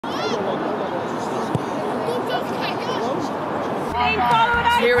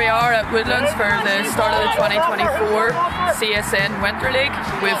Here we are at Woodlands for the start of the 2024 CSN Winter League.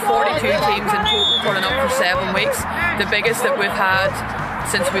 We have 42 teams in total turning up for 7 weeks, the biggest that we've had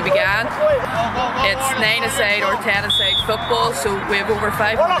since we began. It's 9-a-side or 10-a-side football, so we have over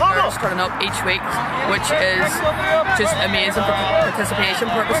 500 girls turning up each week, which is just amazing for participation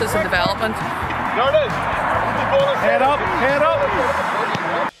purposes and development. Head up, head up!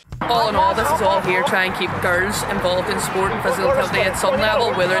 All in all, this is all here try and keep girls involved in sport and physical activity at some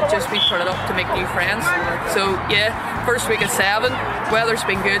level, whether it just be turning up to make new friends. So yeah, first week at 7, weather's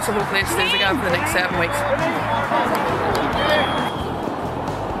been good, so hopefully it stays like that for the next 7 weeks.